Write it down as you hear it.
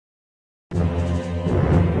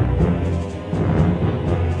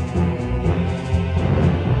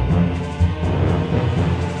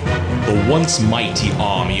once mighty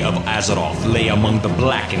army of Azeroth lay among the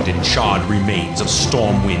blackened and charred remains of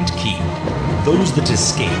Stormwind Keep. Those that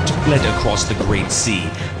escaped fled across the Great Sea,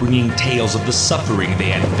 bringing tales of the suffering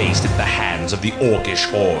they had faced at the hands of the Orcish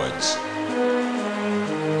hordes.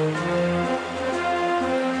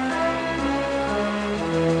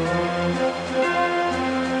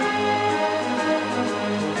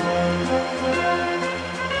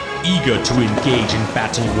 Eager to engage in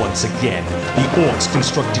battle once again, the Orcs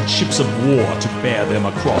constructed ships of war to bear them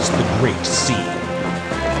across the Great Sea.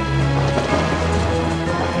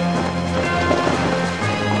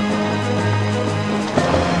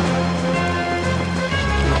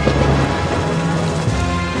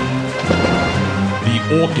 The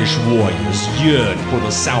Orcish warriors yearned for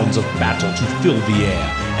the sounds of battle to fill the air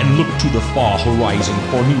and looked to the far horizon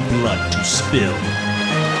for new blood to spill.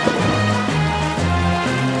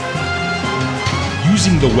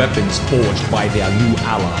 Using the weapons forged by their new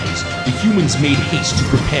allies, the humans made haste to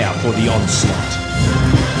prepare for the onslaught.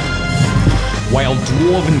 While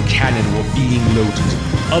dwarven cannon were being loaded,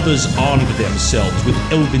 others armed themselves with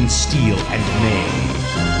elven steel and mail.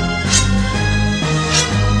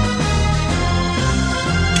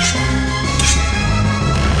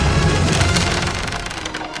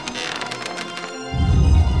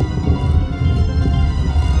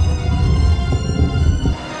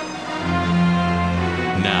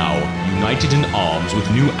 United in arms with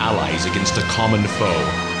new allies against a common foe,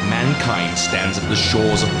 mankind stands at the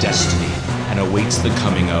shores of destiny and awaits the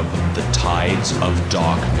coming of the Tides of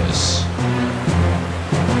Darkness.